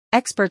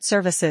Expert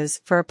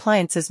services for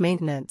appliances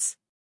maintenance.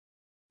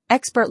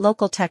 Expert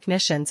local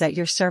technicians at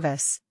your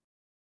service.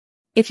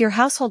 If your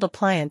household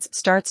appliance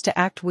starts to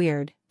act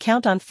weird,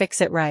 count on Fix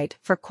It Right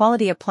for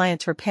quality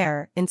appliance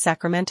repair in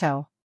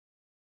Sacramento.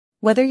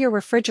 Whether your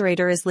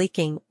refrigerator is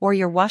leaking or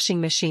your washing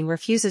machine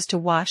refuses to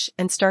wash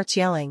and starts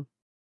yelling,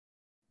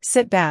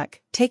 sit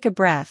back, take a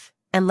breath,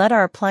 and let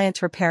our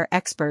appliance repair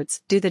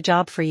experts do the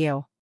job for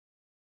you.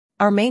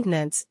 Our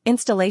maintenance,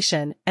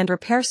 installation, and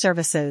repair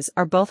services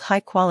are both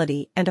high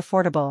quality and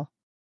affordable.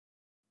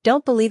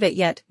 Don't believe it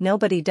yet,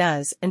 nobody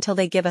does until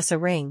they give us a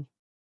ring.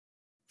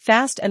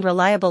 Fast and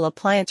reliable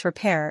appliance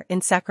repair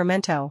in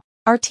Sacramento.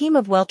 Our team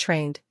of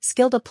well-trained,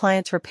 skilled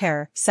appliance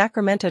repair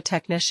Sacramento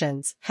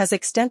technicians has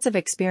extensive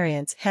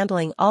experience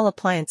handling all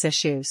appliance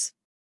issues.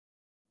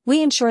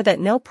 We ensure that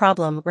no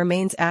problem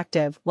remains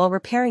active while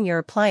repairing your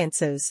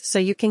appliances so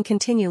you can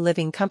continue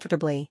living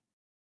comfortably.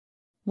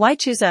 Why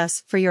choose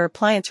us for your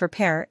appliance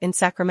repair in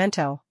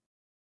Sacramento?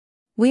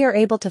 We are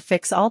able to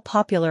fix all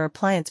popular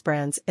appliance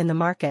brands in the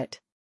market.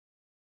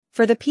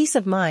 For the peace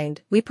of mind,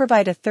 we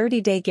provide a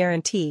 30-day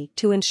guarantee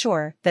to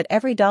ensure that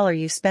every dollar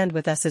you spend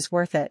with us is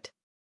worth it.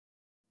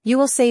 You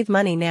will save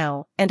money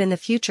now and in the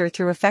future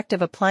through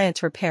effective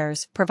appliance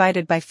repairs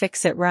provided by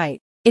Fix It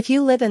Right. If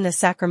you live in the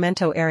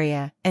Sacramento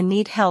area and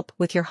need help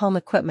with your home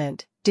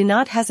equipment, do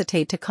not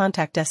hesitate to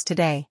contact us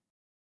today.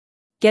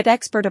 Get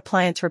expert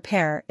appliance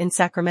repair in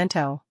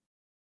Sacramento.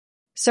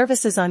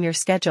 Services on your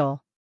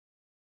schedule.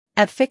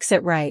 At Fix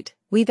It Right,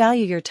 we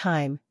value your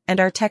time, and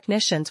our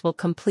technicians will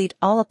complete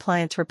all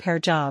appliance repair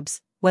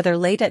jobs, whether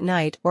late at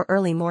night or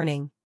early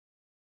morning.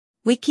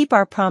 We keep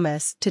our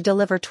promise to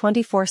deliver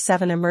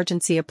 24/7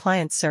 emergency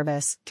appliance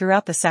service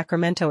throughout the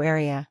Sacramento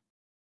area.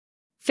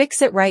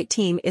 Fix It Right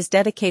team is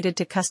dedicated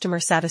to customer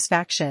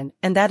satisfaction,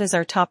 and that is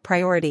our top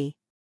priority.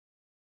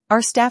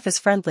 Our staff is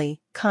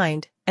friendly,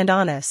 kind, and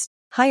honest.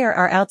 Hire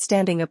our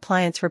outstanding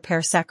appliance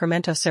repair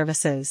Sacramento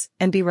services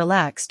and be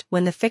relaxed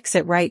when the Fix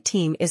It Right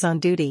team is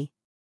on duty.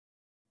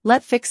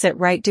 Let Fix It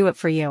Right do it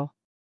for you.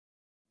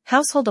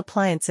 Household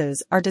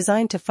appliances are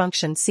designed to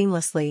function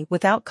seamlessly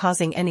without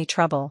causing any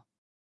trouble.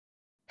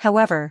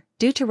 However,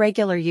 due to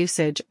regular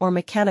usage or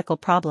mechanical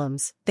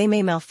problems, they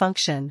may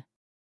malfunction.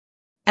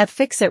 At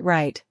Fix It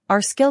Right,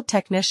 our skilled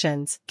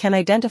technicians can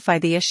identify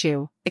the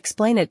issue,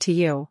 explain it to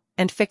you,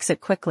 and fix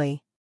it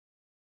quickly.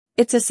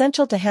 It's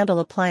essential to handle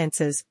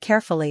appliances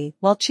carefully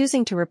while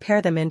choosing to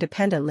repair them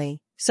independently,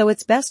 so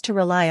it's best to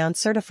rely on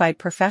certified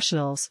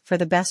professionals for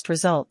the best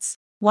results.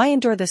 Why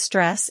endure the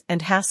stress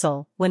and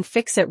hassle when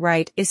Fix It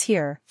Right is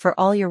here for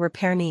all your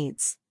repair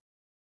needs?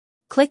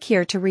 Click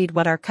here to read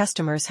what our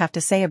customers have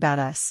to say about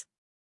us.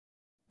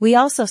 We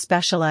also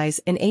specialize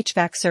in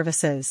HVAC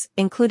services,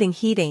 including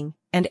heating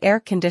and air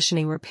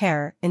conditioning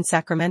repair in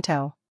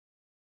Sacramento.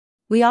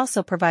 We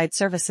also provide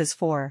services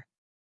for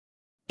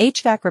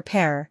HVAC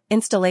repair,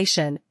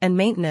 installation, and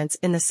maintenance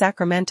in the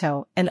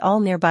Sacramento and all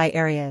nearby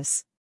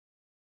areas.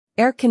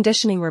 Air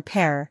conditioning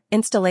repair,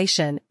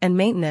 installation, and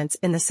maintenance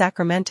in the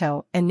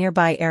Sacramento and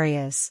nearby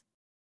areas.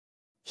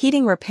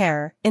 Heating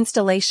repair,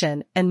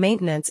 installation, and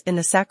maintenance in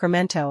the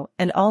Sacramento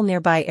and all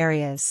nearby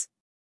areas.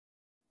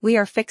 We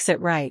are Fix It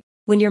Right.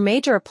 When your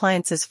major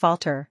appliances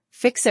falter,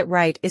 Fix It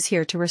Right is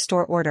here to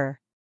restore order.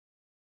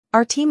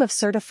 Our team of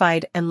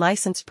certified and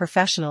licensed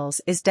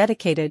professionals is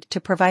dedicated to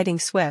providing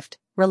swift,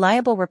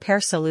 reliable repair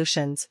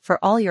solutions for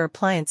all your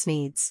appliance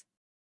needs.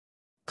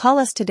 Call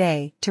us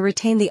today to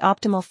retain the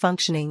optimal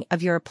functioning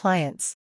of your appliance.